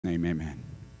Amen.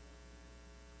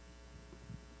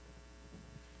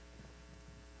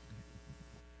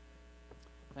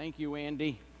 Thank you,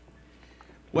 Andy.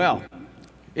 Well,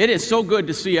 it is so good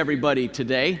to see everybody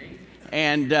today,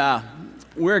 and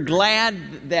we're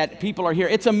glad that people are here.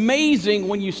 It's amazing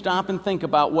when you stop and think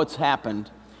about what's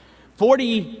happened.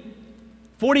 40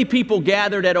 people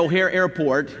gathered at O'Hare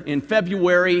Airport in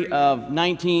February of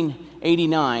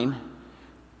 1989.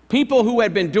 People who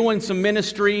had been doing some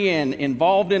ministry and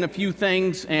involved in a few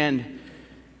things, and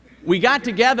we got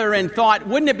together and thought,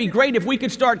 wouldn't it be great if we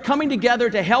could start coming together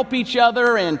to help each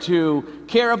other and to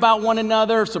care about one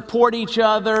another, support each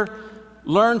other,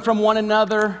 learn from one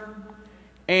another.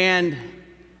 And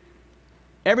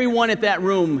everyone at that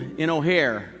room in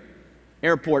O'Hare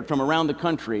Airport from around the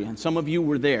country, and some of you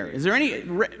were there. Is there any,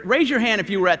 raise your hand if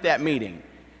you were at that meeting.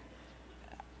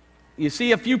 You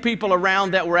see a few people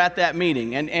around that were at that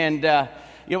meeting, and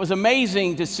it was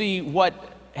amazing to see what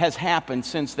has happened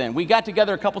since then. We got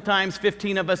together a couple times,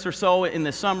 15 of us or so in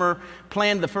the summer,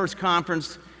 planned the first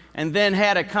conference, and then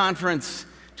had a conference,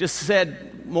 just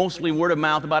said mostly word of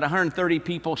mouth. About 130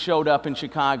 people showed up in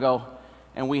Chicago,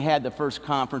 and we had the first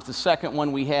conference. The second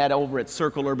one we had over at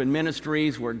Circle Urban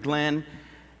Ministries, where Glenn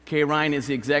K. Ryan is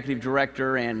the executive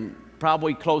director, and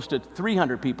probably close to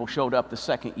 300 people showed up the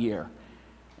second year.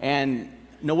 And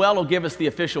Noel will give us the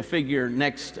official figure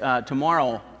next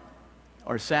tomorrow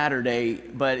or Saturday,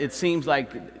 but it seems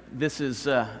like this is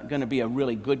going to be a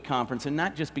really good conference, and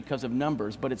not just because of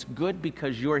numbers, but it's good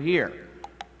because you're here.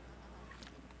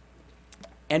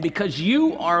 And because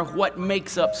you are what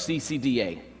makes up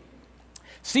CCDA.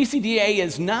 CCDA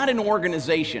is not an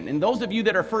organization, and those of you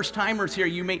that are first-timers here,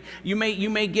 you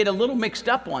may get a little mixed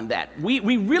up on that. We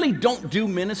really don't do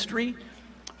ministry.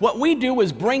 What we do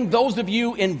is bring those of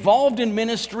you involved in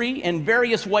ministry in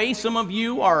various ways. Some of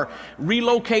you are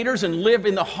relocators and live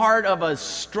in the heart of a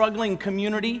struggling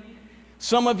community.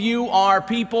 Some of you are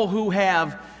people who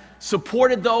have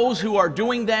supported those who are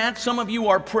doing that. Some of you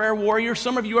are prayer warriors.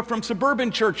 Some of you are from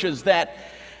suburban churches that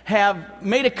have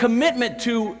made a commitment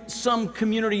to some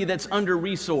community that's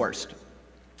under-resourced.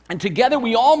 And together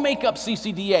we all make up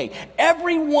CCDA.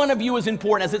 Every one of you is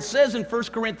important. As it says in 1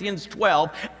 Corinthians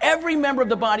 12, every member of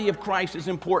the body of Christ is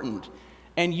important,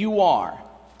 and you are.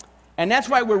 And that's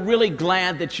why we're really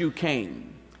glad that you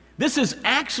came. This is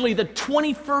actually the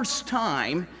 21st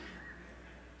time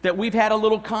that we've had a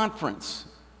little conference.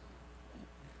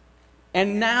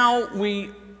 And now we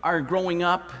are growing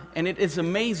up, and it is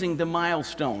amazing the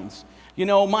milestones. You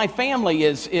know, my family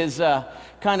is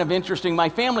kind of interesting. My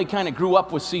family kind of grew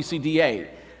up with CCDA.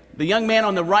 The young man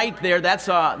on the right there, that's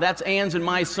Ann's and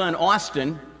my son,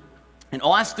 Austin. And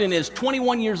Austin is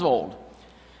 21 years old.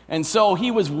 And so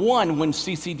he was one when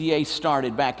CCDA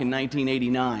started back in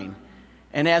 1989.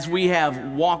 And as we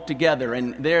have walked together,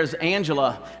 and there's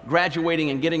Angela graduating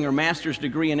and getting her master's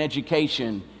degree in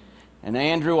education, and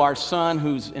Andrew, our son,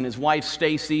 and his wife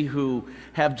Stacy, who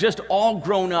have just all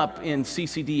grown up in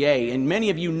CCDA. And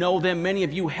many of you know them. Many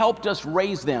of you helped us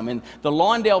raise them. And the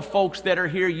Lawndale folks that are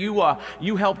here,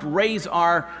 you helped raise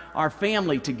our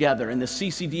family together in the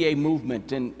CCDA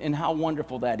movement. And how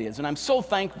wonderful that is. And I'm so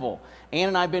thankful. Ann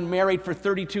and I have been married for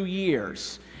 32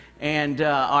 years. And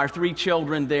our 3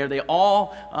 children there, they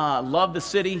all love the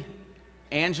city.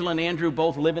 Angela and Andrew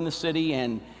both live in the city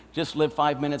and just live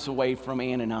 5 minutes away from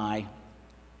Ann and I.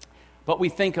 But we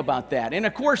think about that. And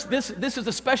of course, this is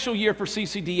a special year for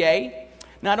CCDA.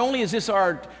 Not only is this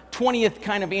our 20th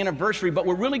kind of anniversary, but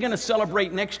we're really going to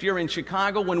celebrate next year in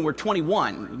Chicago when we're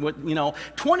 21. You know,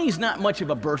 20 is not much of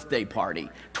a birthday party.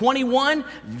 21,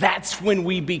 that's when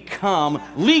we become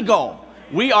legal.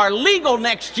 We are legal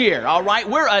next year, all right?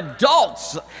 We're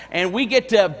adults, and we get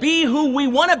to be who we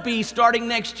want to be starting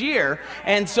next year.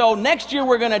 And so next year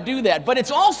we're going to do that. But it's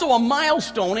also a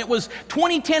milestone.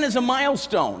 2010 is a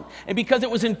milestone. And because it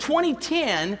was in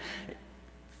 2010,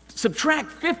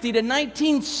 subtract 50 to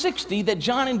 1960 that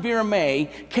John and Vera May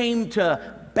came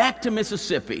back to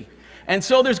Mississippi. And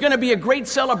so there's going to be a great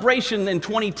celebration in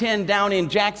 2010 down in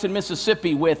Jackson,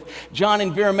 Mississippi, with John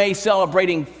and Vera May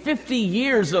celebrating 50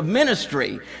 years of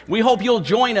ministry. We hope you'll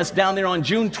join us down there on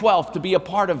June 12th to be a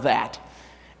part of that.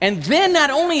 And then not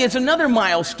only is another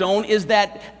milestone is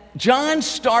that John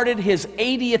started his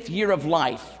 80th year of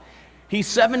life. He's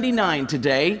 79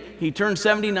 today. He turned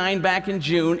 79 back in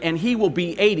June, and he will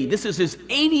be 80. This is his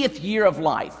 80th year of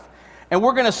life. And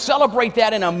we're going to celebrate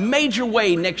that in a major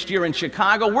way next year in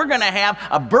Chicago. We're going to have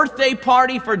a birthday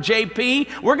party for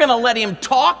JP. We're going to let him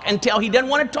talk until he doesn't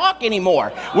want to talk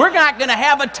anymore. We're not going to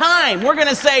have a time. We're going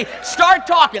to say, start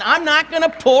talking. I'm not going to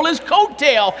pull his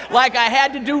coattail like I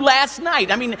had to do last night.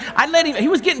 I mean, I let him, he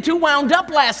was getting too wound up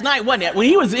last night, wasn't it? Well,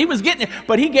 he was getting it,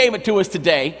 but he gave it to us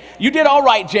today. You did all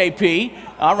right, JP.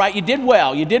 All right, you did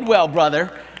well. You did well,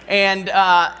 brother.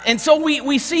 And so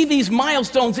we see these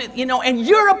milestones, you know, and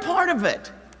you're a part of it.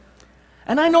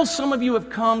 And I know some of you have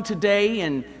come today,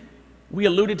 and we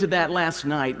alluded to that last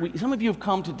night. Some of you have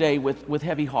come today with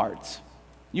heavy hearts.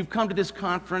 You've come to this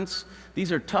conference.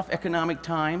 These are tough economic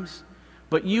times,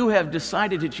 but you have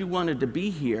decided that you wanted to be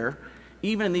here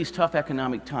even in these tough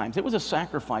economic times. It was a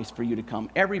sacrifice for you to come.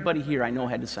 Everybody here I know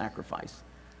had to sacrifice.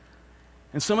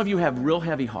 And some of you have real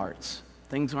heavy hearts.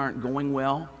 Things aren't going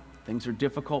well. Things are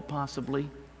difficult, possibly.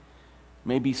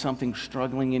 Maybe something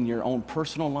struggling in your own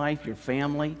personal life, your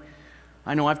family.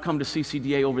 I know I've come to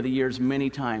CCDA over the years many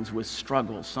times with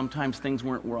struggles. Sometimes things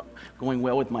weren't going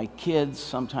well with my kids.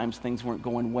 Sometimes things weren't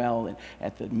going well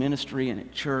at the ministry and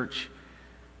at church.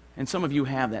 And some of you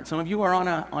have that. Some of you are on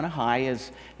a high,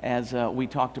 as we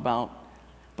talked about.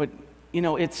 But, you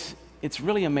know, it's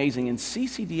really amazing. In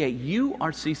CCDA, you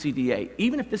are CCDA.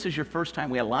 Even if this is your first time,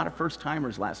 we had a lot of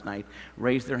first-timers last night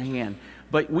raise their hand.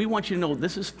 But we want you to know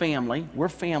this is family. We're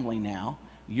family now.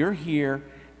 You're here.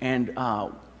 And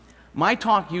my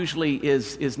talk usually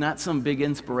is not some big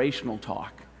inspirational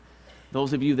talk.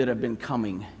 Those of you that have been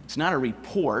coming, it's not a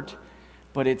report,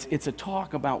 but it's a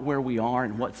talk about where we are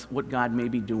and what God may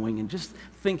be doing, and just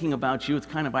thinking about you. It's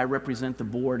kind of, I represent the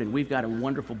board, and we've got a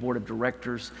wonderful board of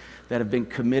directors that have been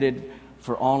committed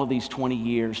for all of these 20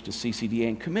 years to CCDA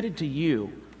and committed to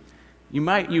you.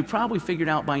 You probably figured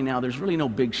out by now there's really no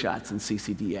big shots in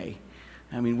CCDA.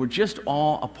 I mean, we're just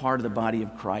all a part of the body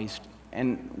of Christ,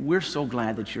 and we're so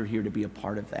glad that you're here to be a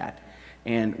part of that,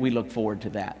 and we look forward to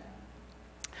that.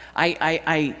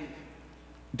 I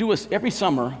do every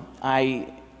summer,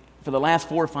 for the last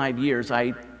 4 or 5 years,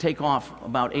 I take off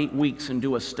about 8 weeks and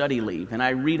do a study leave, and I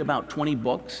read about 20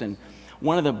 books. And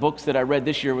one of the books that I read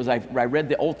this year was I read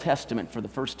the Old Testament for the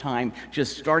first time,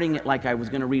 just starting it like I was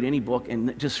going to read any book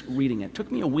and just reading it. It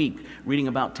took me a week, reading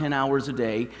about 10 hours a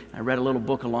day. I read a little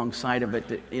book alongside of it,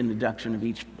 the introduction of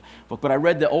each book. But I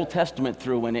read the Old Testament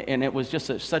through, and it was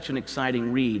just such an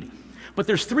exciting read. But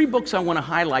there's 3 books I want to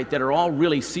highlight that are all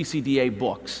really CCDA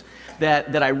books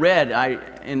that I read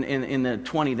in the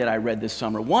 20 that I read this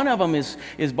summer. One of them is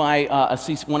by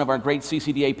one of our great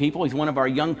CCDA people. He's one of our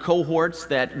young cohorts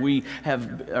that we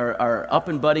are up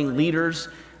and budding leaders.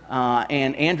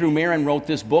 And Andrew Marin wrote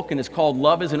this book, and it's called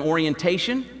Love is an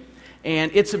Orientation.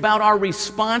 And it's about our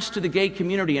response to the gay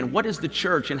community and what is the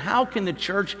church and how can the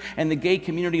church and the gay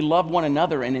community love one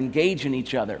another and engage in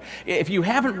each other. If you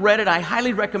haven't read it, I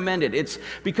highly recommend it. It's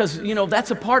because, you know, that's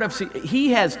a part of,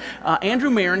 Andrew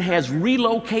Marin has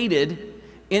relocated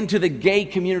into the gay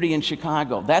community in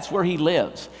Chicago. That's where he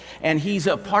lives. And he's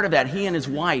a part of that. He and his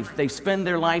wife, they spend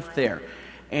their life there.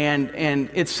 And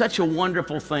it's such a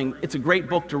wonderful thing. It's a great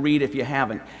book to read if you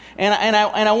haven't. And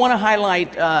I want to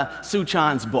highlight Sue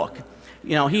Chan's book.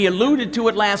 You know, he alluded to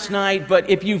it last night, but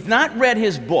if you've not read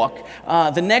his book,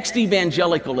 The Next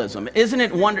Evangelicalism, isn't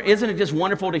it just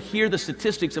wonderful to hear the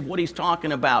statistics of what he's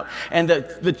talking about? And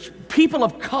the people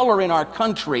of color in our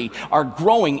country are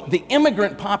growing. The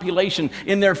immigrant population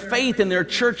in their faith, in their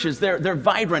churches, they're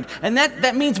vibrant. And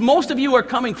that means most of you are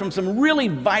coming from some really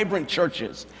vibrant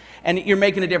churches. And you're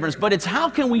making a difference. But it's how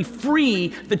can we free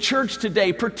the church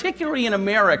today, particularly in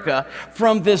America,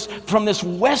 from this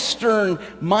Western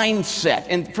mindset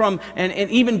and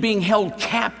even being held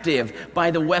captive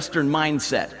by the Western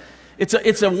mindset.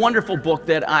 It's a wonderful book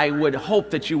that I would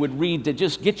hope that you would read to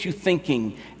just get you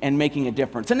thinking and making a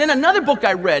difference. And then another book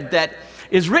I read that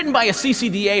is written by a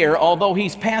CCDAer, although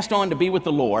he's passed on to be with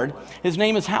the Lord. His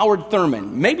name is Howard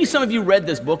Thurman. Maybe some of you read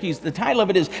this book. The title of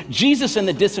it is Jesus and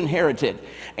the Disinherited.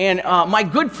 And my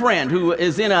good friend who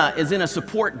is in a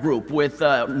support group with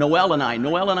Noel and I.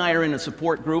 Noel and I are in a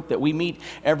support group that we meet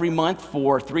every month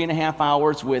for 3.5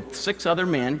 hours with 6 other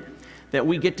men, that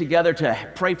we get together to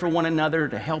pray for one another,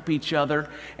 to help each other.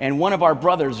 And one of our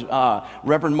brothers,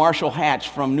 Reverend Marshall Hatch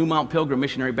from New Mount Pilgrim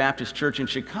Missionary Baptist Church in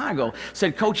Chicago,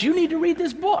 said, "Coach, you need to read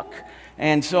this book."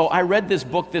 And so I read this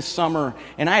book this summer,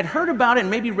 and I had heard about it and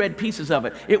maybe read pieces of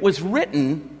it. It was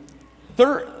written,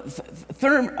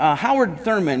 Howard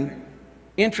Thurman,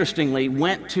 interestingly,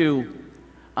 went to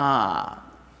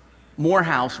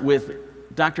Morehouse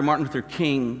with Dr. Martin Luther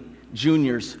King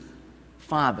Jr.'s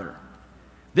father.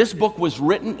 This book was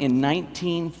written in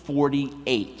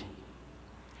 1948.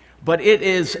 but it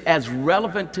is as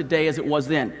relevant today as it was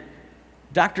then.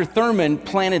 Dr. Thurman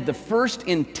planted the first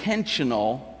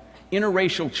intentional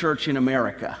interracial church in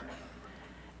America.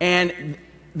 And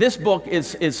this book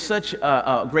is such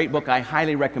a great book. I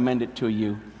highly recommend it to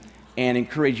you and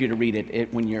encourage you to read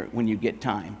it when you get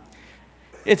time.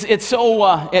 It's so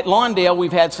at Lawndale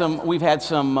we've had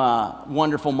some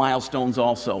wonderful milestones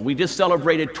also. We just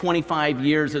celebrated 25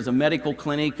 years as a medical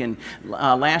clinic, and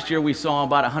last year we saw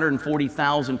about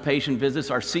 140,000 patient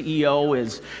visits. Our CEO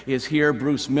is here,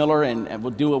 Bruce Miller, and we'll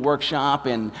do a workshop.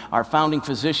 And our founding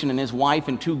physician and his wife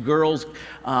and 2 girls,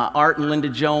 Art and Linda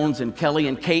Jones, and Kelly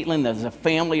and Caitlin, as a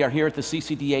family, are here at the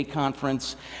CCDA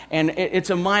conference. And it's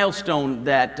a milestone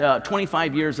that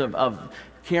 25 years of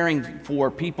caring for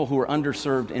people who are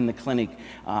underserved in the clinic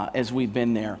as we've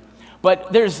been there.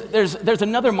 But there's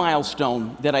another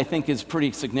milestone that I think is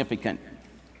pretty significant.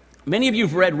 Many of you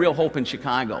have read Real Hope in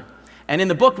Chicago. And in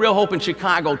the book Real Hope in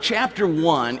Chicago, chapter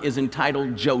 1 is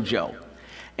entitled JoJo.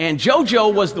 And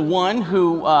JoJo was the one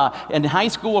who, in high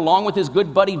school, along with his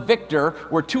good buddy Victor,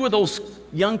 were 2 of those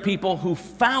young people who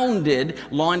founded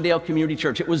Lawndale Community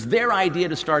Church. It was their idea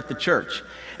to start the church.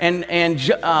 And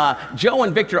Joe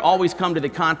and Victor always come to the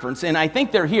conference, and I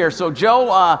think they're here. So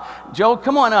Joe,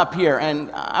 come on up here,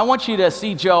 and I want you to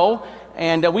see Joe.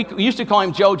 And we used to call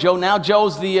him JoJo. Now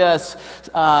Joe's the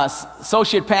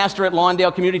associate pastor at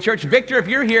Lawndale Community Church. Victor, if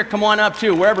you're here, come on up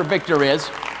too, wherever Victor is.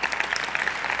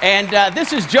 And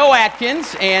this is Joe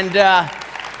Atkins, and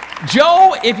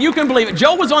Joe, if you can believe it,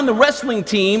 Joe was on the wrestling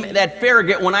team at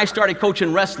Farragut when I started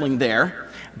coaching wrestling there.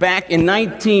 Back in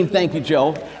thank you,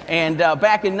 Joe. And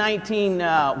back in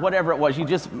whatever it was, you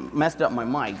just messed up my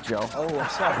mic, Joe. Oh, I'm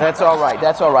sorry. That's all right,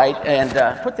 that's all right. And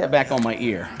put that back on my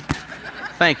ear.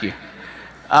 Thank you.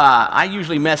 I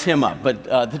usually mess him up, but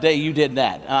today you did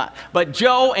that. But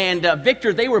Joe and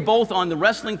Victor, they were both on the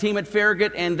wrestling team at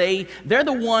Farragut, and they're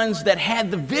the ones that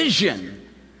had the vision.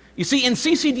 You see, in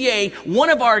CCDA, one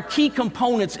of our key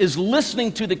components is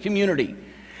listening to the community.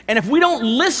 And if we don't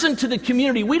listen to the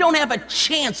community, we don't have a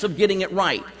chance of getting it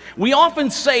right. We often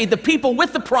say the people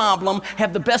with the problem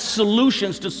have the best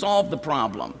solutions to solve the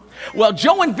problem. Well,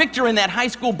 Joe and Victor in that high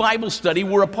school Bible study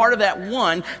were a part of that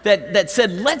one that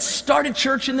said, let's start a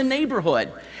church in the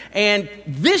neighborhood. And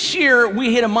this year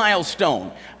we hit a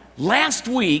milestone. Last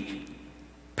week,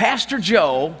 Pastor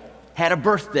Joe had a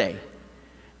birthday.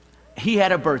 He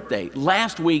had a birthday.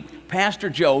 Last week, Pastor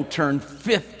Joe turned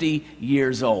 50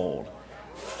 years old.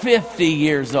 50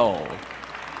 years old.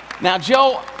 Now,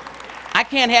 Joe, I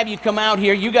can't have you come out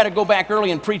here. You got to go back early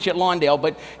and preach at Lawndale,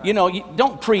 but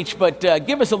don't preach, but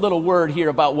give us a little word here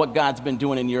about what God's been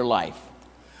doing in your life.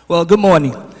 Well, good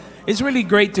morning. It's really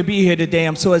great to be here today.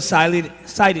 I'm so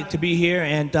excited to be here,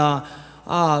 and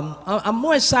I'm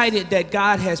more excited that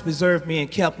God has preserved me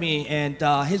and kept me, and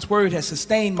His Word has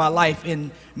sustained my life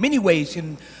in many ways.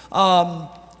 And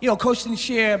Coach didn't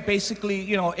share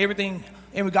basically everything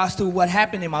in regards to what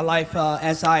happened in my life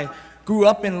as I grew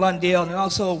up in Lawndale, and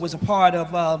also was a part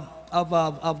of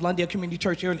Lawndale Community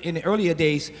Church in the earlier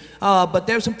days. But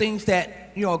there's some things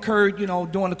that occurred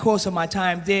during the course of my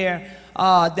time there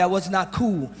that was not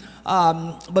cool.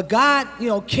 But God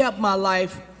kept my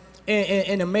life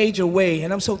in a major way,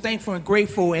 and I'm so thankful and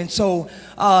grateful. And so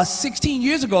 16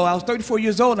 years ago, I was 34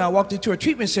 years old, and I walked into a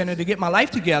treatment center to get my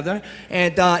life together,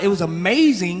 and it was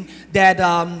amazing that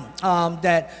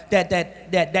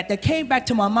that came back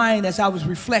to my mind as I was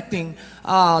reflecting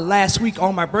last week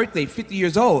on my birthday, 50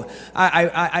 years old.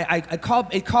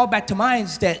 It called back to mind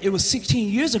that it was 16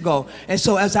 years ago. And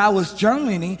so as I was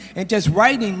journaling and just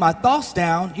writing my thoughts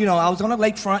down, I was on the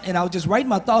lakefront, and I was just writing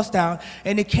my thoughts down,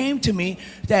 and it came to me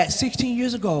that 16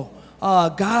 years ago,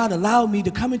 God allowed me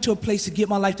to come into a place to get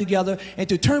my life together and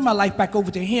to turn my life back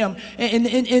over to Him. And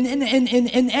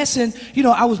in essence,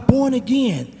 I was born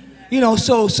again.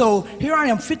 So here I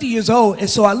am, 50 years old, and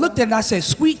so I looked at it and I said,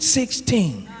 sweet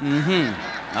 16.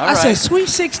 I said, sweet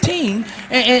 16,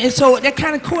 and so that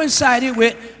kind of coincided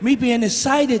with me being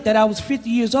excited that I was 50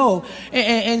 years old,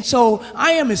 and so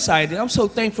I am excited. I'm so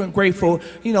thankful and grateful,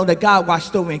 that God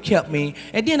watched over and kept me,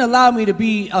 and then allowed me to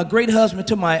be a great husband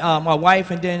to my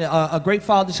wife, and then a great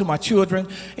father to my children.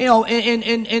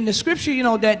 And the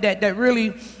scripture, that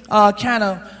really kind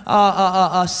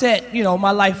of set,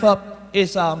 my life up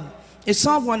is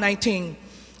Psalm 119.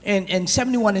 And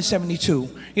 71 and 72,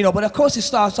 but of course it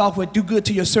starts off with do good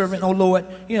to your servant, O Lord,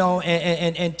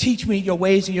 and teach me your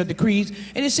ways and your decrees.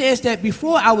 And it says that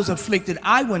before I was afflicted,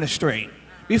 I went astray.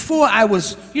 Before I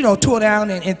was, tore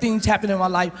down and things happened in my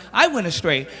life, I went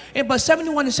astray. But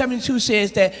 71 and 72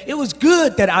 says that it was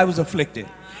good that I was afflicted.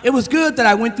 It was good that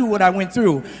I went through what I went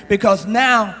through, because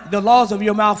now the laws of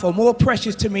your mouth are more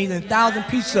precious to me than 1,000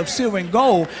 pieces of silver and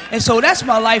gold. And so that's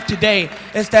my life today,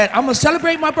 is that I'm going to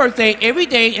celebrate my birthday every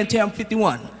day until I'm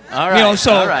 51. All right, you know,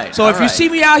 so, all right, so all if you right. see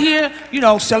me out here, you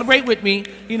know, celebrate with me,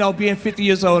 you know, being 50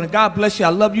 years old. And God bless you. I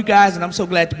love you guys, and I'm so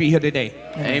glad to be here today.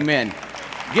 Amen.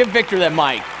 Give Victor that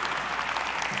mic.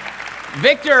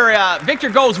 Victor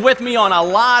goes with me on a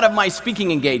lot of my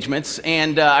speaking engagements,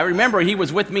 and I remember he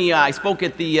was with me. I spoke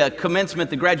at the commencement,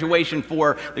 the graduation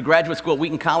for the graduate school at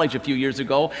Wheaton College a few years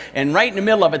ago, and right in the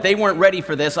middle of it, they weren't ready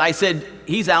for this. I said,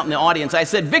 he's out in the audience, I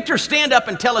said, Victor, stand up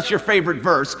and tell us your favorite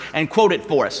verse and quote it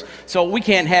for us. So we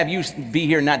can't have you be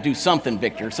here and not do something,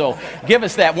 Victor. So give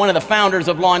us that, one of the founders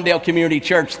of Lawndale Community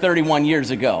Church 31 years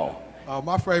ago.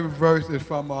 My favorite verse is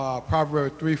from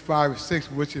Proverbs 3, 5, and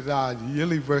 6, which is our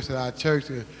yearly verse at our church.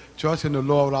 Trust in the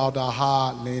Lord with all thy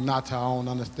heart, lean not to our own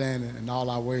understanding, and all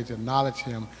our ways acknowledge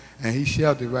him, and he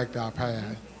shall direct our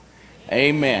path.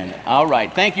 Amen. All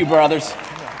right. Thank you, brothers.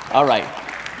 All right.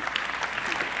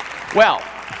 Well,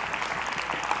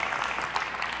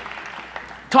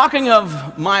 talking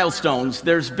of milestones,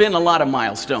 there's been a lot of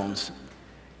milestones.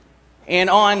 And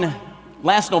on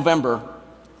last November,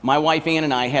 my wife Ann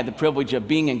and I had the privilege of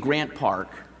being in Grant Park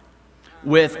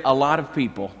with a lot of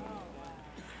people.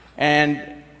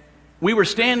 And we were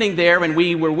standing there, and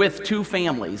we were with two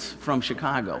families from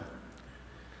Chicago.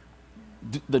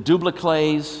 The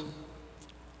Dubla-Clays,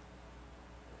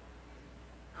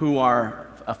 who are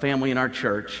a family in our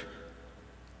church,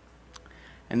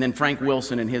 and then Frank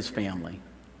Wilson and his family.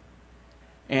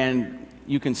 And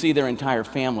you can see their entire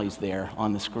families there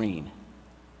on the screen.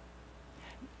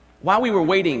 While we were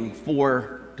waiting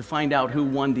to find out who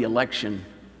won the election,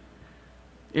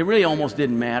 it really almost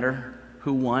didn't matter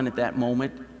who won at that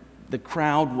moment. The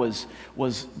crowd was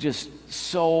just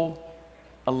so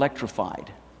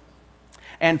electrified.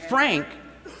 And Frank,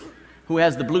 who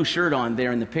has the blue shirt on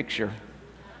there in the picture.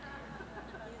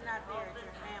 He's not there, it's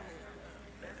your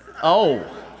family.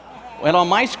 Oh, well, on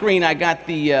my screen I got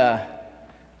the,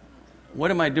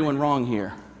 what am I doing wrong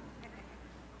here?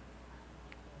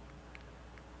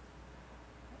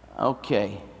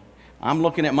 Okay, I'm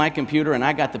looking at my computer, and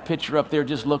I got the picture up there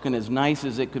just looking as nice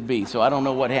as it could be, so I don't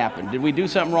know what happened. Did we do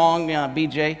something wrong,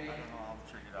 BJ?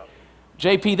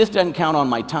 JP, this doesn't count on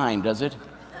my time, does it?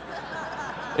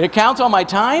 It counts on my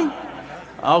time?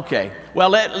 Okay,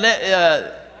 well,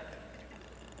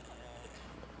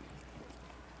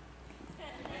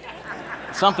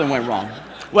 something went wrong.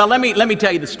 Well, let me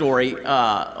tell you the story.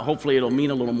 Hopefully it'll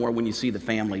mean a little more when you see the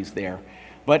families there.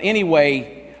 But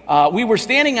anyway, we were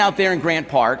standing out there in Grant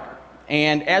Park,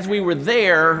 and as we were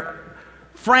there,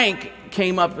 Frank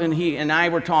came up, and he and I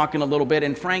were talking a little bit,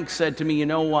 and Frank said to me, you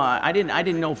know, I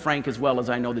didn't know Frank as well as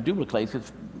I know the Dubla-Clays,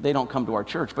 because they don't come to our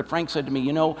church, but Frank said to me,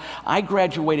 you know, I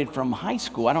graduated from high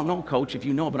school. I don't know, Coach, if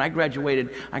you know, but I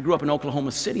grew up in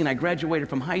Oklahoma City, and I graduated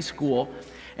from high school,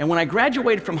 and when I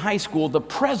graduated from high school, the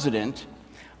president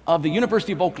of the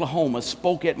University of Oklahoma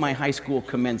spoke at my high school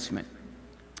commencement.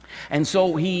 And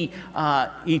so he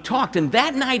talked, and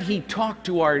that night he talked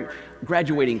to our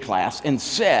graduating class and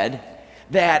said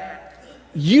that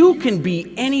you can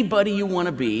be anybody you want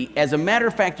to be. As a matter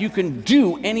of fact, you can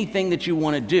do anything that you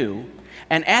want to do.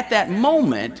 And at that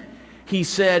moment, he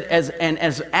said,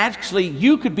 as actually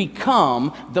you could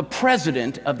become the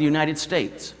president of the United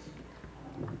States.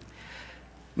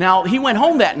 Now, he went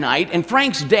home that night, and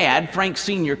Frank's dad, Frank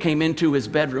Sr., came into his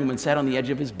bedroom and sat on the edge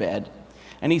of his bed.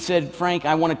 And he said, Frank,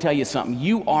 I want to tell you something.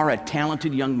 You are a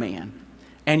talented young man,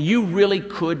 and you really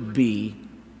could be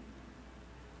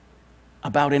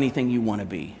about anything you want to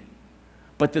be.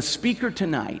 But the speaker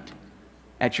tonight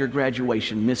at your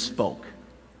graduation misspoke.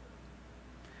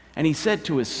 And he said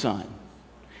to his son,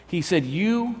 he said,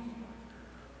 you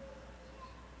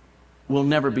will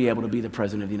never be able to be the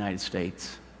president of the United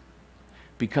States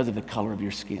because of the color of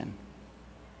your skin.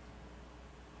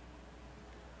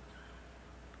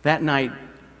 That night,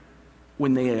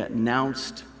 when they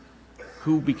announced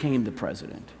who became the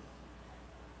president,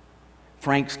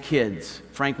 Frank's kids,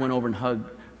 Frank went over and hugged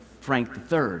Frank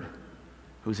III,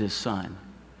 who's his son,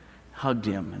 hugged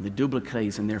him, and the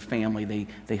Dubla-Clays and their family,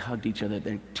 they hugged each other.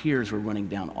 Their tears were running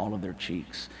down all of their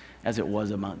cheeks, as it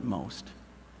was among most.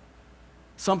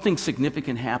 Something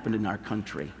significant happened in our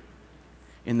country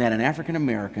in that an African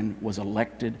American was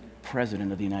elected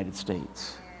president of the United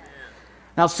States.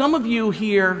 Now, some of you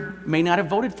here may not have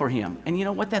voted for him, and you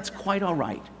know what? That's quite all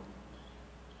right.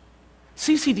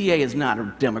 CCDA is not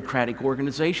a Democratic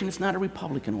organization. It's not a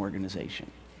Republican organization.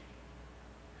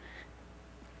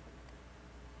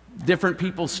 Different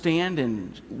people stand,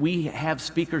 and we have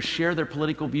speakers share their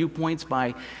political viewpoints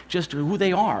by just who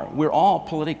they are. We're all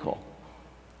political.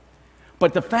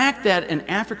 But the fact that an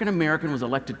African American was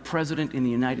elected president in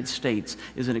the United States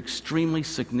is an extremely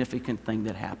significant thing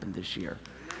that happened this year.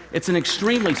 It's an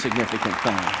extremely significant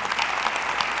thing.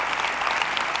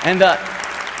 And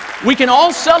we can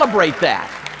all celebrate that,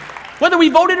 whether we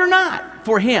voted or not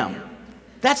for him.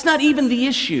 That's not even the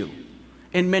issue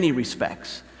in many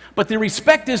respects. But the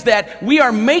respect is that we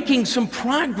are making some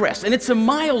progress, and it's a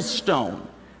milestone.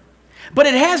 But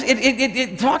it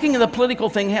has, talking of the political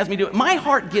thing has me do it. My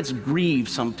heart gets grieved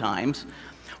sometimes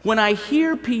when I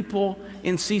hear people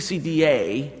in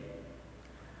CCDA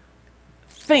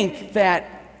think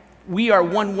that we are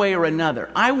one way or another.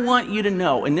 I want you to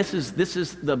know, and this is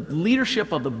the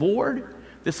leadership of the board,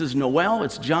 this is Noel,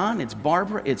 it's John, it's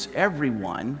Barbara, it's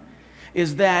everyone,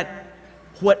 is that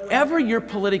whatever your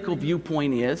political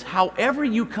viewpoint is, however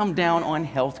you come down on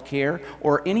health care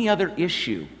or any other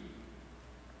issue,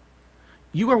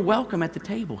 you are welcome at the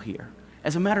table here.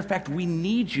 As a matter of fact, we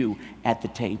need you at the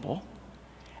table.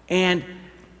 And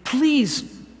please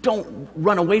don't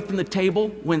run away from the table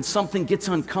when something gets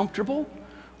uncomfortable.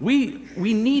 We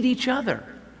need each other.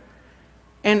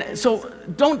 And so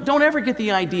don't ever get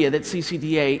the idea that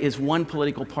CCDA is one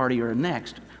political party or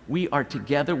next. We are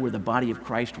together. We're the body of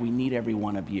Christ. We need every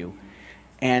one of you.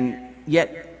 And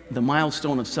yet the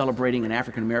milestone of celebrating an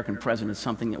African American president is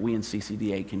something that we in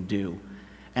CCDA can do.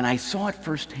 And I saw it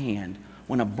firsthand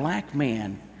when a black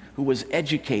man who was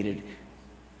educated,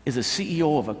 is a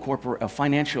CEO of a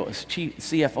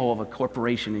CFO of a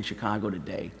corporation in Chicago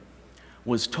today,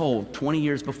 was told 20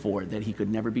 years before that he could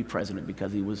never be president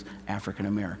because he was African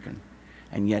American,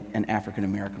 and yet an African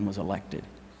American was elected.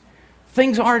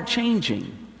 Things are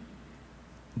changing.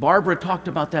 Barbara talked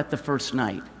about that the first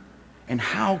night. And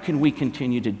how can we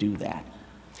continue to do that?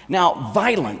 Now,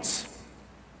 violence.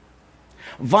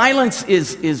 Violence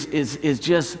is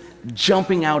just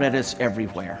jumping out at us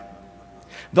everywhere.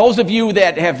 Those of you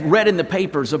that have read in the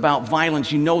papers about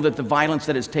violence, you know that the violence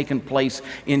that has taken place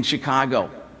in Chicago.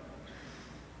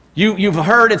 You've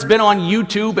heard, it's been on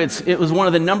YouTube. It was one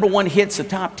of the #1 hits, the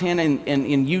top 10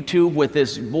 in YouTube, with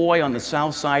this boy on the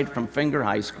south side from Finger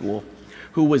High School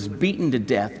who was beaten to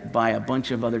death by a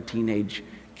bunch of other teenage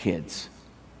kids.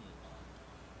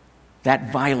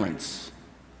 That violence.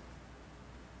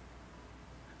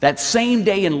 That same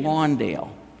day in Lawndale,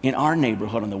 in our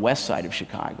neighborhood on the west side of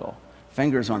Chicago,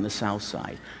 Fingers on the south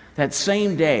side, that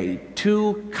same day,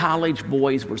 2 college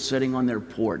boys were sitting on their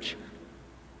porch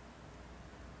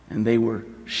and they were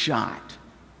shot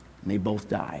and they both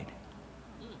died.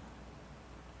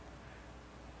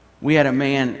 We had a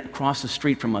man across the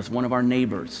street from us, one of our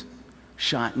neighbors,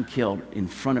 shot and killed in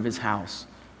front of his house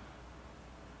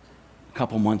a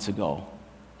couple months ago.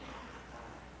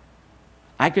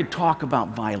 I could talk about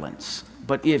violence,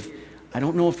 but I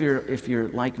don't know if you're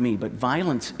like me, but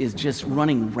violence is just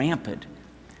running rampant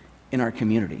in our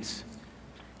communities.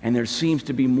 And there seems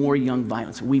to be more young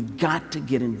violence. We've got to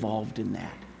get involved in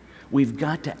that. We've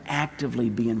got to actively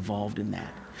be involved in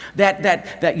that.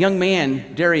 That young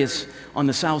man, Darius, on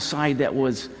the south side that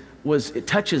it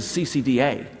touches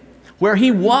CCDA. Where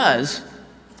he was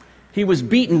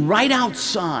beaten right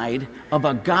outside of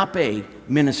Agape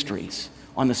Ministries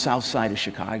on the south side of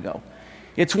Chicago.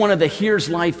 It's one of the Here's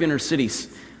Life Inner Cities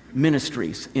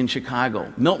ministries in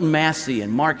Chicago. Milton Massey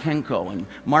and Mark Henko, and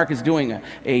Mark is doing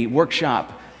a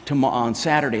workshop on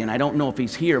Saturday, and I don't know if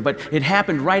he's here, but it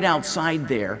happened right outside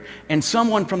there, and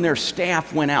someone from their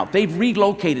staff went out. They've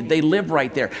relocated, they live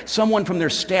right there. Someone from their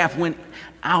staff went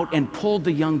out and pulled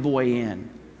the young boy in.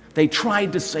 They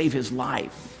tried to save his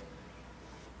life,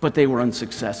 but they were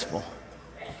unsuccessful.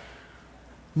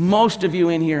 Most of you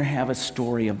in here have a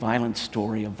story of violence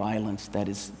that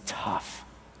is tough.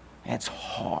 That's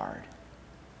hard.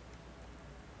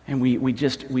 And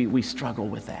we struggle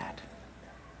with that.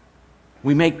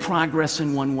 We make progress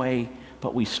in one way,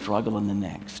 but we struggle in the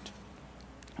next.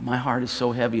 And my heart is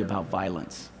so heavy about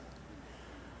violence.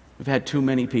 We've had too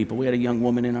many people. We had a young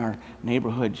woman in our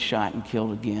neighborhood shot and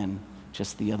killed again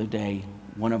just the other day.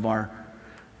 One of our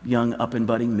young up and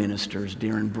budding ministers,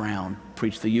 Darren Brown,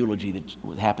 preached the eulogy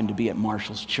that happened to be at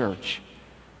Marshall's church.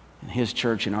 And his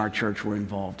church and our church were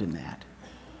involved in that.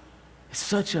 It's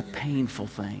such a painful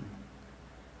thing.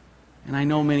 And I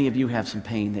know many of you have some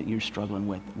pain that you're struggling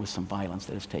with some violence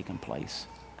that has taken place.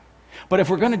 But if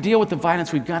we're going to deal with the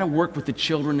violence, we've got to work with the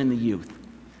children and the youth.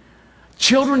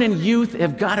 Children and youth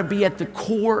have got to be at the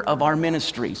core of our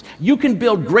ministries. You can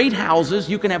build great houses,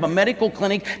 you can have a medical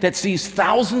clinic that sees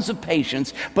thousands of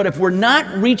patients, but if we're not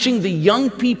reaching the young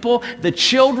people, the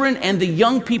children and the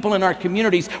young people in our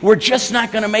communities, we're just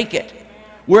not going to make it.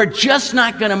 We're just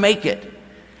not going to make it.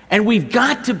 And we've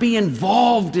got to be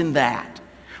involved in that.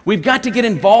 We've got to get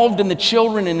involved in the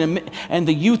children and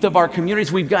the youth of our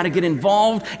communities. We've got to get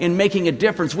involved in making a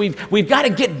difference. We've got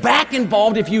to get back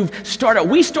involved if you've started.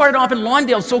 We started off in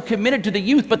Lawndale so committed to the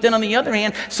youth, but then on the other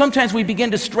hand, sometimes we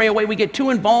begin to stray away. We get too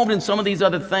involved in some of these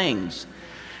other things.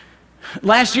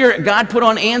 Last year, God put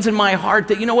on Ann's in my heart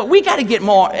that, you know what, we got to get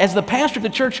more. As the pastor of the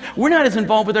church, we're not as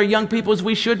involved with our young people as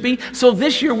we should be. So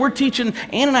this year, Ann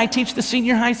and I teach the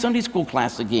senior high Sunday school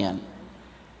class again.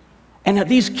 And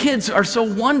these kids are so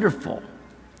wonderful.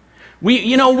 We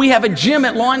have a gym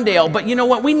at Lawndale, but you know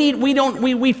what?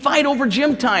 We fight over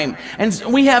gym time. And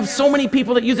we have so many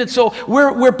people that use it. So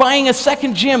we're buying a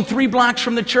second gym 3 blocks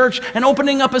from the church and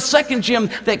opening up a second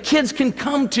gym that kids can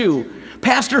come to.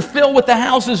 Pastor Phil with the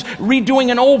house is redoing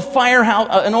an old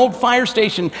fire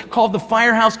station called the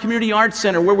Firehouse Community Arts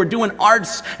Center, where we're doing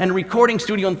arts and recording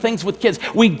studio and things with kids.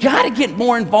 We got to get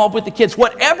more involved with the kids.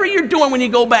 Whatever you're doing when you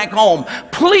go back home,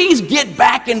 please get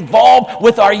back involved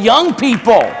with our young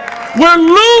people. We're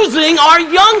losing our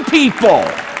young people.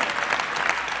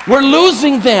 We're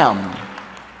losing them.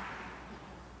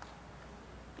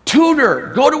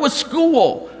 Tutor, go to a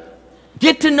school.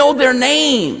 Get to know their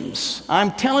names.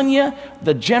 I'm telling you,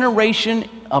 the generation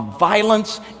of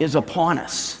violence is upon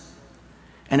us.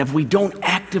 And if we don't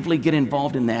actively get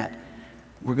involved in that,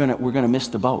 we're gonna miss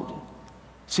the boat.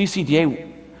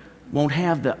 CCDA won't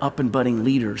have the up and budding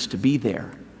leaders to be there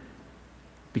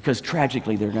because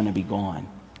tragically they're going to be gone.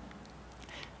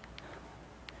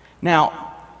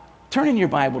 Now, turn in your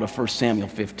Bible to 1 Samuel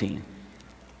 15.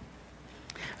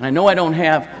 And I know I don't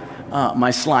have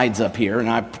my slides up here, and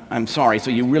I'm sorry, so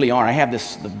you really are. I have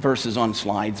the verses on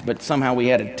slides, but somehow we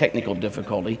had a technical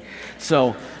difficulty.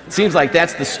 So it seems like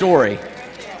that's the story.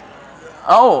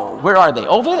 Oh, where are they?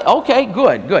 Over there? Okay,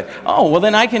 good. Oh, well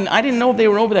then I didn't know they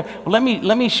were over there. Well,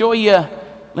 let me show you.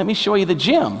 Let me show you the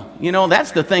gym. You know,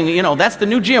 that's the thing. You know, that's the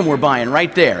new gym we're buying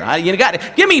right there. You got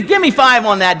to give me 5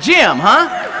 on that gym, huh?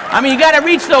 I mean, you got to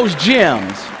reach those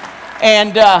gyms.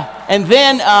 And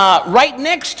then right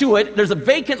next to it, there's a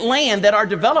vacant land that our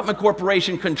development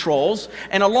corporation controls.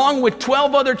 And along with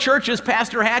 12 other churches,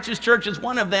 Pastor Hatch's church is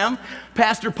one of them.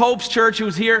 Pastor Pope's church,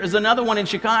 who's here, is another one in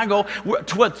Chicago.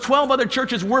 12 other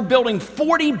churches, we're building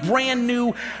 40 brand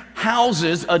new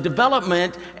houses, a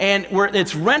development, and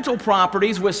it's rental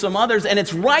properties with some others. And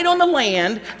it's right on the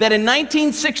land that in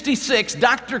 1966,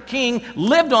 Dr. King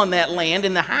lived on that land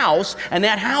in the house, and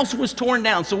that house was torn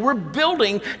down. So we're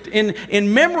building,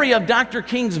 in memory of Dr.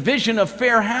 King's vision of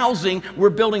fair housing, we're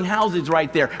building houses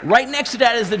right there. Right next to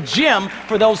that is the gym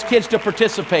for those kids to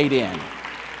participate in.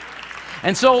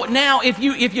 And so now, if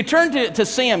you turn to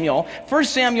Samuel, 1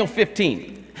 Samuel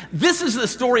 15, this is the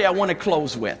story I want to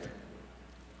close with.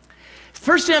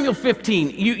 1 Samuel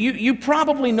 15, you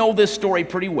probably know this story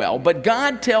pretty well, but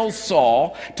God tells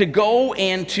Saul to go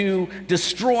and to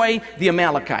destroy the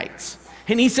Amalekites.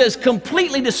 And he says,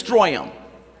 completely destroy them.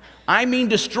 I mean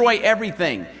destroy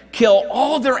everything. Kill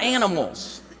all their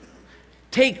animals.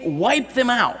 Wipe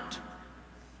them out.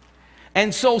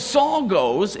 And so Saul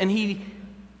goes, and he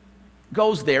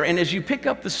goes there, and as you pick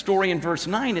up the story in verse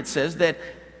 9, it says that,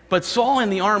 but Saul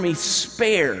and the army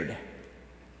spared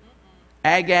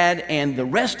Agag and the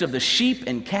rest of the sheep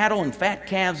and cattle and fat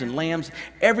calves and lambs,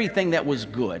 everything that was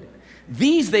good.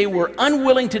 These they were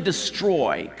unwilling to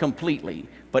destroy completely,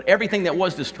 but everything that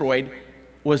was destroyed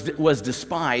was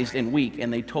despised and weak,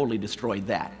 and they totally destroyed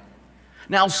that.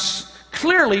 Now,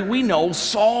 clearly we know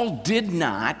Saul did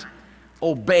not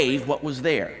obey what was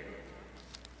there.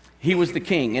 He was the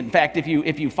king. In fact, if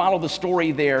you follow the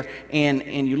story there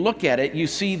and you look at it, you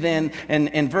see then,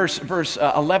 and verse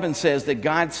 11 says that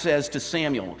God says to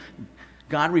Samuel,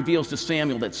 God reveals to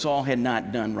Samuel that Saul had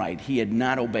not done right. He had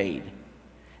not obeyed.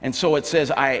 And so it says,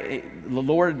 the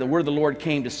word of the Lord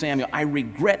came to Samuel, I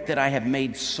regret that I have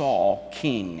made Saul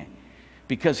king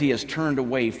because he has turned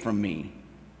away from me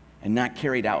and not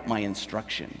carried out my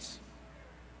instructions.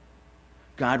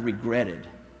 God regretted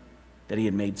that he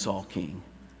had made Saul king.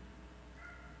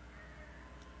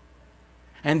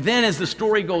 And then as the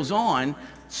story goes on,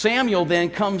 Samuel then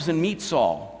comes and meets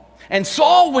Saul. And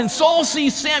Saul, when Saul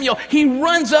sees Samuel, he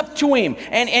runs up to him.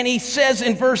 And he says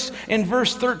in verse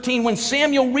 13, when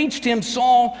Samuel reached him,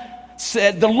 Saul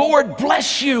said, the Lord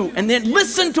bless you. And then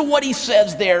listen to what he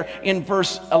says there in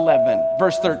verse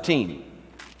 13.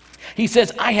 He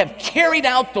says, I have carried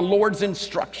out the Lord's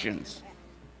instructions.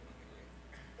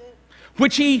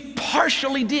 which he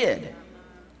partially did.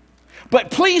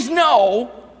 But please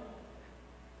know,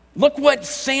 look what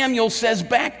Samuel says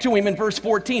back to him in verse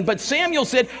 14. But Samuel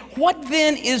said, "What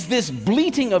then is this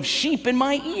bleating of sheep in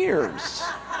my ears?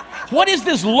 What is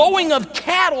this lowing of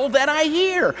cattle that I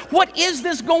hear? What is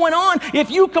this going on?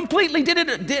 If you completely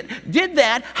did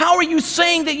that, how are you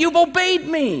saying that you've obeyed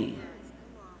me?"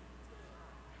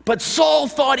 But Saul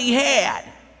thought he had.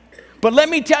 But let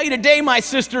me tell you today, my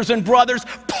sisters and brothers,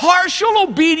 partial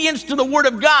obedience to the Word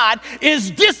of God is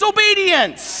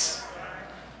disobedience.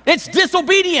 It's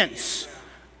disobedience.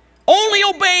 Only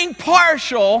obeying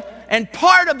partial and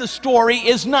part of the story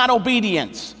is not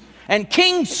obedience. And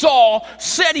King Saul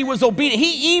said he was obedient.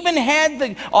 He even had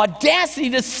the audacity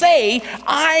to say,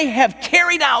 "I have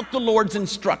carried out the Lord's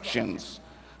instructions."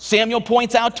 Samuel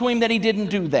points out to him that he didn't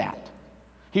do that.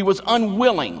 He was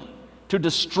unwilling to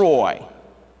destroy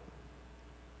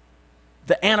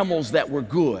the animals that were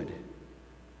good.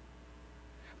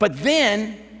 But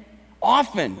then,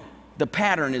 often, the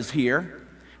pattern is here.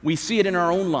 We see it in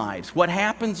our own lives. What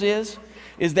happens is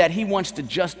that he wants to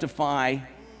justify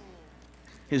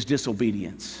his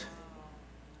disobedience.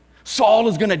 Saul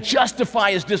is going to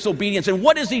justify his disobedience. And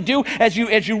what does he do? As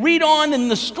you read on in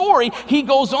the story, he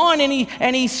goes on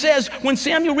and he says, when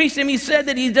Samuel reached him, he said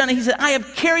that he's done it. He said, "I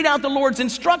have carried out the Lord's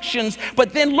instructions."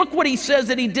 But then look what he says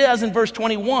that he does in verse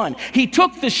 21. He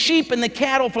took the sheep and the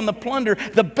cattle from the plunder,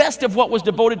 the best of what was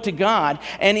devoted to God,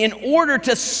 and in order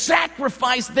to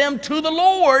sacrifice them to the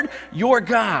Lord your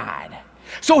God.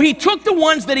 So he took the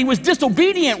ones that he was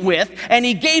disobedient with, and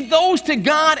he gave those to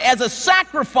God as a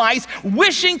sacrifice,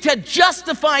 wishing to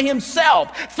justify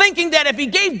himself, thinking that if he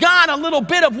gave God a little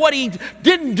bit of what he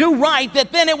didn't do right,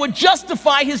 that then it would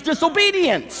justify his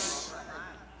disobedience.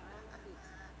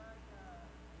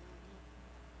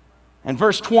 And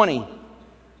verse 20,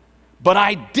 "But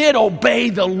I did obey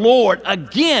the Lord,"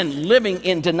 again living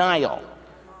in denial.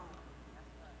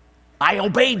 I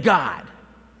obeyed God.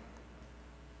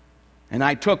 And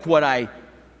I took what I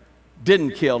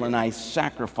didn't kill and I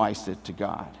sacrificed it to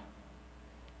God.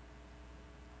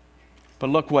 But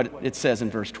look what it says in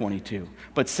verse 22.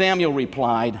 "But Samuel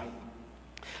replied,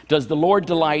 'Does the Lord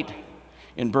delight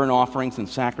in burnt offerings and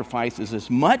sacrifices as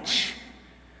much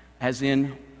as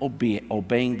in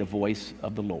obeying the voice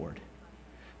of the Lord?'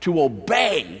 To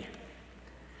obey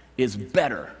is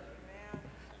better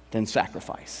than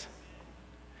sacrifice."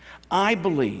 I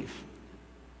believe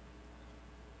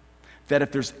that if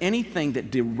there's anything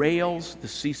that derails the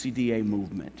CCDA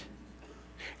movement,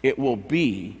 it will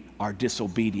be our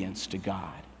disobedience to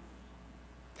God.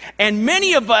 And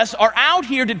many of us are out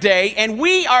here today and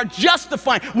we are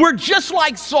justifying. We're just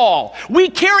like Saul. We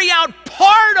carry out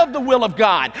part of the will of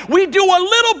God. We do a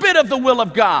little bit of the will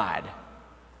of God.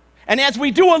 And as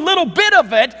we do a little bit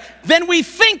of it, then we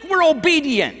think we're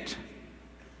obedient.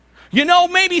 You know,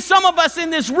 maybe some of us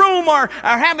in this room are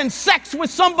having sex with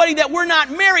somebody that we're not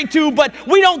married to, but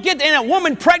we don't get a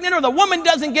woman pregnant, or the woman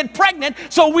doesn't get pregnant,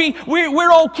 so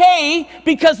we're okay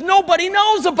because nobody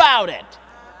knows about it.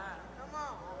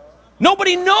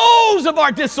 Nobody knows of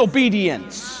our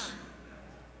disobedience.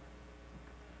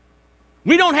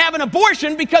 We don't have an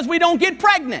abortion because we don't get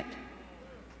pregnant.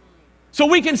 So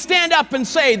we can stand up and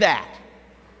say that.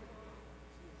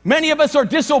 Many of us are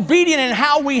disobedient in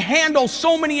how we handle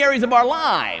so many areas of our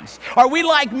lives. Are we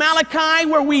like Malachi,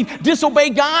 where we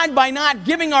disobey God by not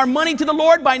giving our money to the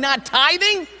Lord, by not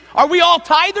tithing? Are we all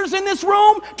tithers in this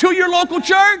room to your local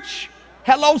church?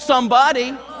 Hello,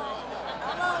 somebody.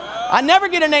 I never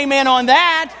get an amen on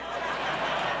that.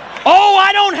 Oh,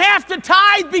 I don't have to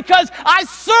tithe because I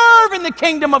serve in the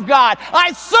kingdom of God.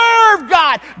 I serve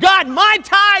God. God, my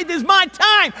tithe is my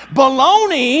time.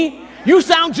 Baloney. You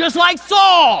sound just like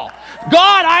Saul.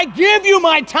 God, I give you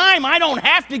my time. I don't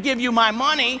have to give you my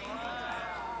money.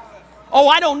 Oh,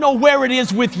 I don't know where it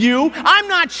is with you. I'm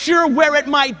not sure where it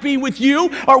might be with you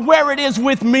or where it is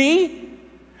with me,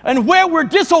 and where we're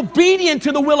disobedient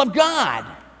to the will of God.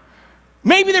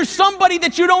 Maybe there's somebody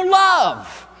that you don't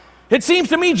love. It seems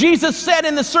to me Jesus said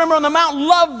in the Sermon on the Mount,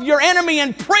 love your enemy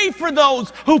and pray for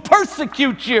those who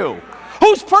persecute you.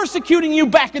 Who's persecuting you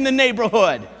back in the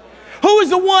neighborhood? Who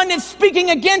is the one that's speaking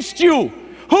against you?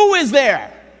 Who is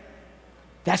there?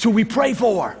 That's who we pray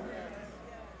for.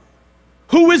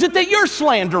 Who is it that you're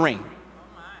slandering?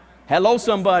 Hello,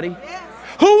 somebody.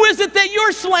 Who is it that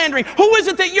you're slandering? Who is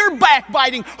it that you're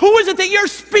backbiting? Who is it that you're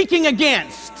speaking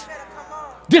against?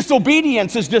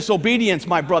 Disobedience is disobedience,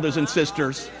 my brothers and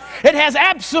sisters. It has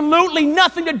absolutely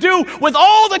nothing to do with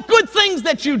all the good things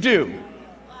that you do.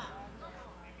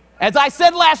 As I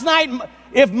said last night,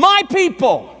 if my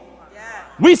people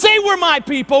We say we're my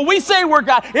people. We say we're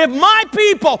God. If my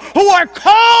people who are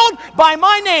called by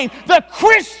my name, the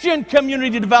Christian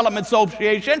Community Development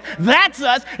Association, that's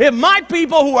us. If my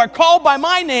people who are called by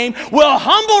my name will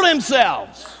humble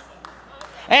themselves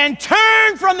and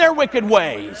turn from their wicked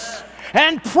ways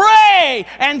and pray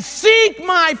and seek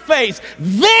my face,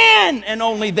 then and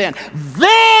only then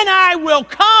I will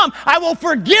come. I will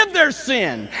forgive their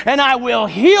sin and I will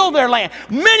heal their land.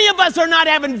 Many of us are not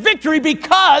having victory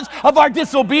because of our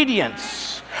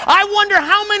disobedience. I wonder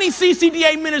how many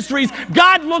CCDA ministries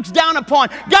God looks down upon.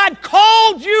 God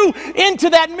called you into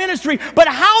that ministry, but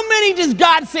how many does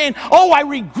God saying, oh, I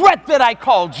regret that I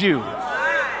called you?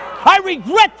 I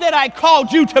regret that I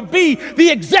called you to be the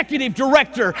executive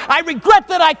director. I regret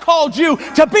that I called you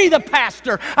to be the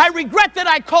pastor. I regret that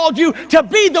I called you to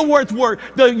be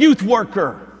the youth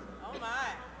worker. Oh my.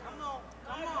 Come on.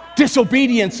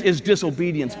 Disobedience is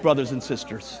disobedience, brothers and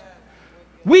sisters.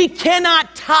 We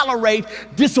cannot tolerate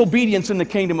disobedience in the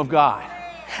kingdom of God.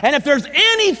 And if there's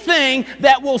anything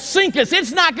that will sink us,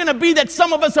 it's not going to be that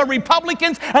some of us are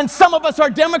Republicans and some of us are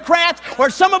Democrats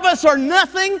or some of us are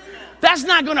nothing. That's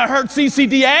not going to hurt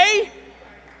CCDA.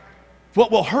 What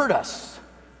will hurt us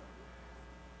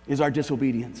is our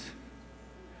disobedience.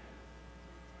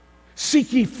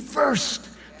 Seek ye first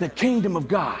the kingdom of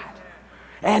God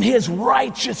and his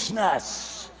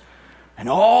righteousness, and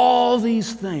all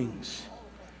these things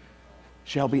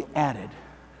shall be added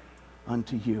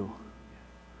unto you.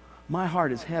 My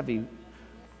heart is heavy.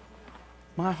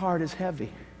 My heart is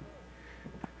heavy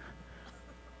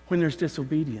when there's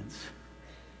disobedience.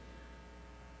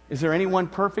 Is there anyone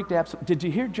perfect? Absolutely. Did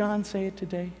you hear John say it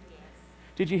today?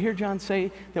 Did you hear John say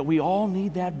that we all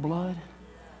need that blood?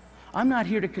 I'm not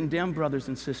here to condemn brothers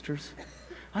and sisters.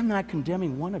 I'm not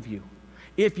condemning one of you.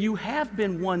 If you have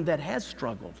been one that has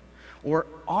struggled or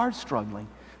are struggling,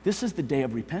 this is the day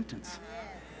of repentance.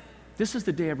 This is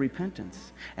the day of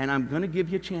repentance. And I'm going to give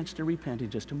you a chance to repent in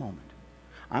just a moment.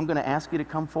 I'm going to ask you to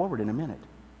come forward in a minute.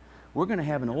 We're going to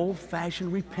have an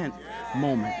old-fashioned repent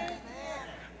moment.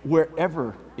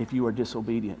 Wherever, if you are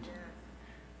disobedient.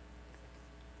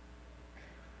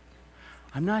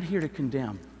 I'm not here to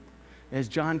condemn. As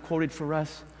John quoted for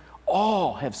us,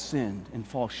 all have sinned and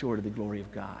fall short of the glory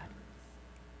of God.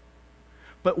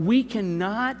 But we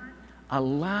cannot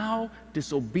allow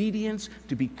disobedience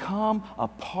to become a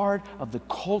part of the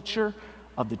culture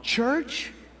of the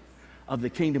church, of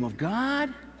the kingdom of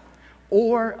God,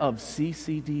 or of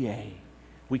CCDA.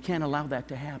 We can't allow that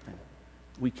to happen.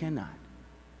 We cannot.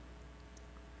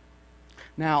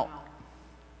 Now,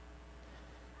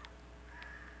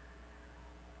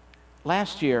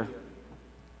 last year,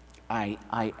 I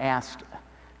asked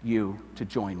you to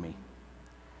join me,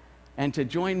 and to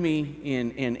join me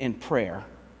in prayer.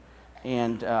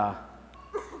 And I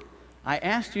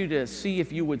asked you to see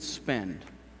if you would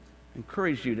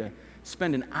encourage you to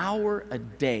spend an hour a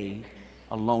day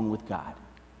alone with God.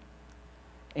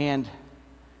 And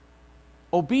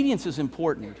obedience is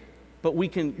important, but we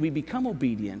become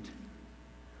obedient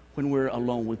when we're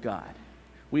alone with God.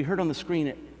 We heard on the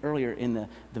screen earlier in the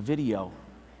video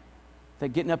that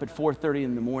getting up at 4:30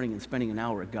 in the morning and spending an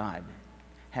hour with God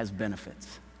has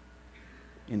benefits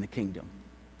in the kingdom.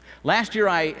 Last year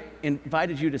I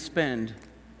invited you to spend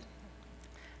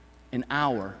an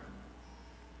hour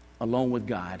alone with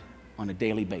God on a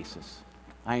daily basis.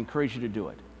 I encourage you to do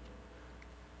it.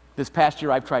 This past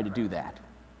year I've tried to do that.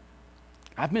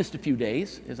 I've missed a few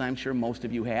days, as I'm sure most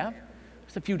of you have.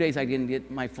 Just a few days I didn't get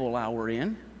my full hour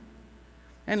in.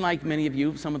 And like many of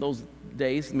you, some of those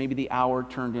days, maybe the hour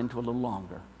turned into a little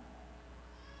longer.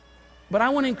 But I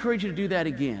want to encourage you to do that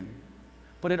again.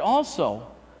 But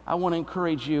I want to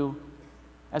encourage you,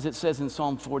 as it says in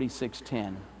Psalm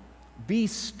 46:10, be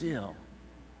still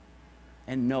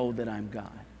and know that I'm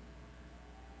God.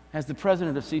 As the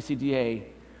president of CCDA,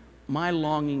 my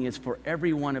longing is for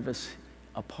every one of us,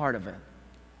 a part of it,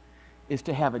 is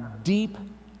to have a deep,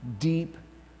 deep,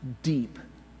 deep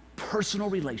personal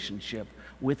relationship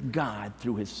with God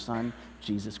through his Son,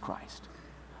 Jesus Christ.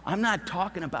 I'm not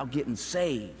talking about getting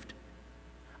saved.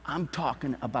 I'm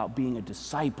talking about being a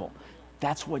disciple.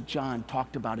 That's what John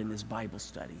talked about in his Bible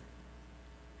study.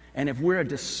 And if we're a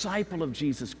disciple of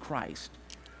Jesus Christ,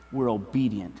 we're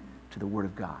obedient to the Word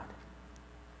of God.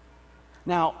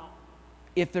 Now,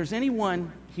 if there's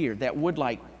anyone here that would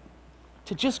like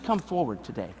to just come forward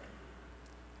today,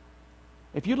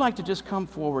 if you'd like to just come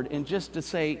forward and just to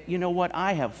say, you know what,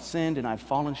 I have sinned and I've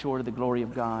fallen short of the glory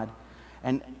of God,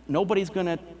 and nobody's going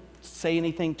to say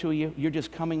anything to you, you're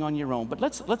just coming on your own. But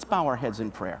let's bow our heads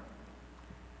in prayer.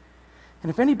 And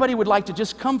if anybody would like to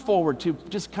just come forward to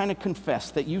just kind of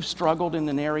confess that you've struggled in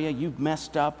an area, you've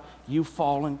messed up, you've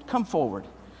fallen, come forward.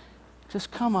 Just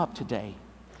come up today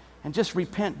and just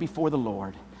repent before the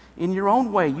Lord. In your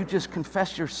own way, you just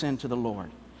confess your sin to the Lord.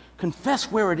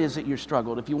 Confess where it is that you're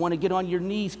struggled. If you want to get on your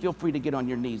knees, feel free to get on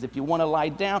your knees. If you want to lie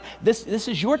down, this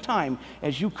is your time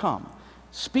as you come.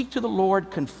 Speak to the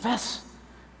Lord. Confess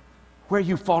where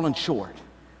you've fallen short,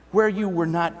 where you were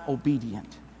not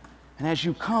obedient. And as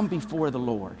you come before the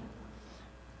Lord,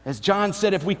 as John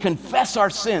said, if we confess our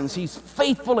sins, He's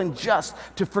faithful and just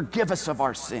to forgive us of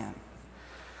our sin.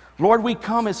 Lord, we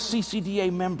come as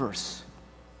CCDA members.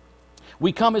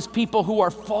 We come as people who are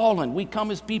fallen. We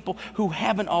come as people who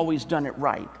haven't always done it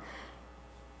right.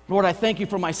 Lord, I thank you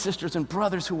for my sisters and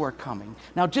brothers who are coming.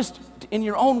 Now, just in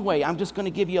your own way, I'm just going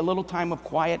to give you a little time of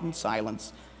quiet and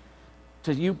silence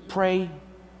till you pray,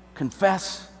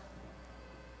 confess,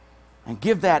 and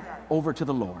give that over to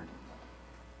the Lord.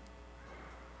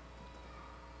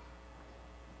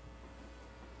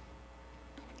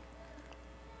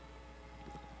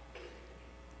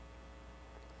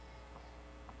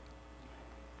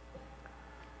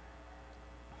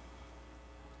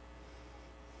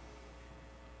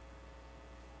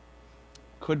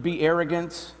 Could be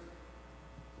arrogance,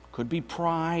 could be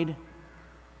pride.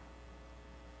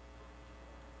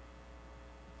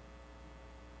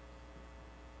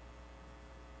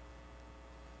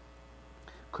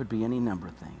 Could be any number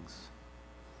of things.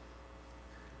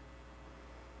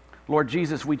 Lord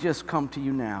Jesus, we just come to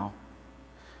you now.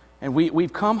 And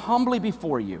we've come humbly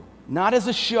before you, not as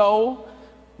a show,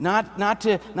 not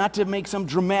to make some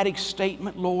dramatic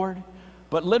statement, Lord,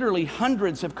 but literally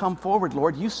hundreds have come forward,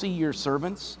 Lord. You see your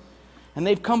servants, and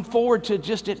they've come forward to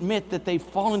just admit that they've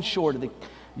fallen short of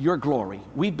your glory.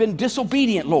 We've been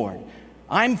disobedient, Lord.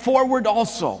 I'm forward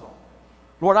also.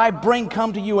 Lord, I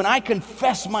come to you and I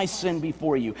confess my sin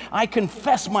before you. I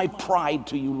confess my pride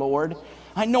to you, Lord.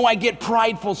 I know I get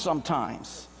prideful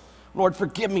sometimes. Lord,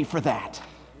 forgive me for that.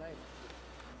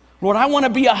 Lord, I want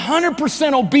to be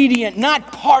 100% obedient,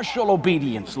 not partial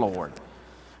obedience, Lord.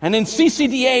 And in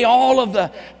CCDA, all of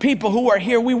the people who are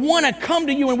here, we want to come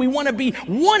to you and we want to be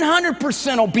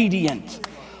 100% obedient.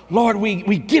 Lord,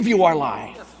 we give you our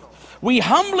life. We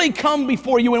humbly come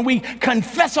before you and we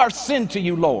confess our sin to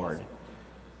you, Lord.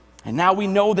 And now we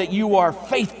know that you are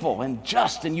faithful and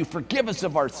just and you forgive us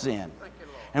of our sin.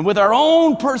 And with our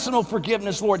own personal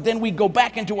forgiveness, Lord, then we go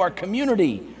back into our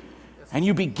community and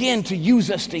you begin to use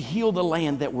us to heal the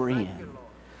land that we're in.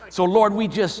 So, Lord, we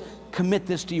just commit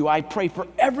this to you. I pray for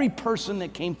every person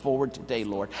that came forward today,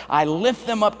 Lord. I lift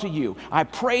them up to you. I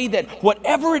pray that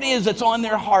whatever it is that's on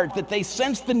their heart, that they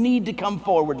sense the need to come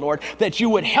forward, Lord, that you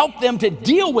would help them to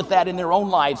deal with that in their own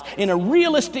lives in a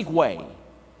realistic way.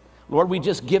 Lord, we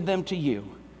just give them to you.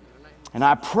 And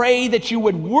I pray that you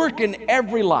would work in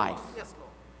every life.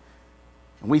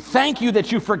 And we thank you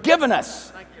that you've forgiven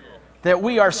us, that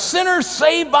we are sinners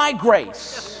saved by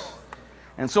grace.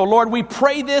 And so, Lord, we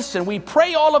pray this and we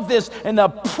pray all of this in the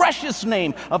precious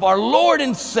name of our Lord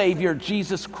and Savior,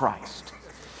 Jesus Christ.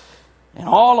 And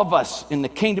all of us in the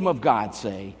kingdom of God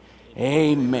say,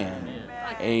 amen.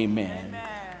 Amen.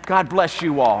 God bless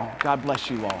you all. God bless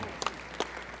you all.